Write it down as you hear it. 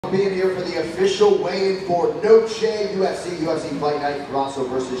for being here for the official weigh-in for Noche UFC Fight Night, Grasso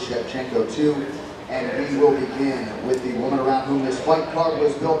versus Shevchenko 2. And we will begin with the woman around whom this fight card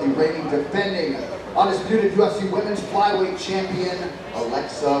was built, the reigning, defending, undisputed UFC Women's Flyweight Champion,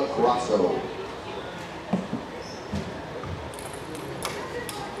 Grasso.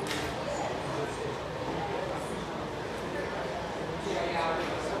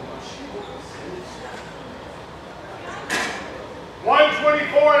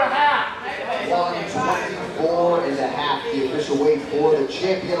 $124.5. 124.5, the official weight for the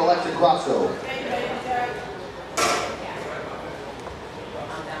champion, Grasso.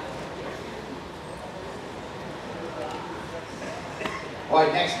 All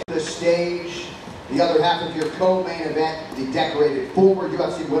right, next to the stage, the other half of your co-main event, the decorated former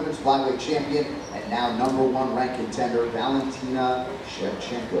UFC Women's Flyweight Champion and now #1 ranked contender, Valentina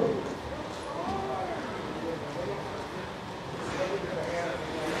Shevchenko.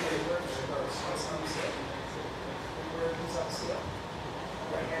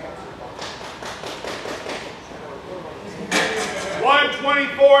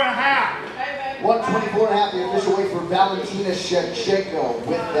 $124.5. 124.5, the official weight for Valentina Shevchenko.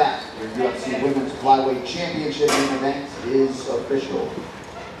 With that, your UFC Women's Flyweight Championship main event is official.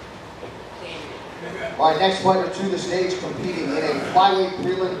 All right, next fighter to the stage, competing in a flyweight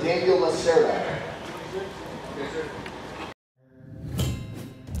prelim, Daniel Lacerda.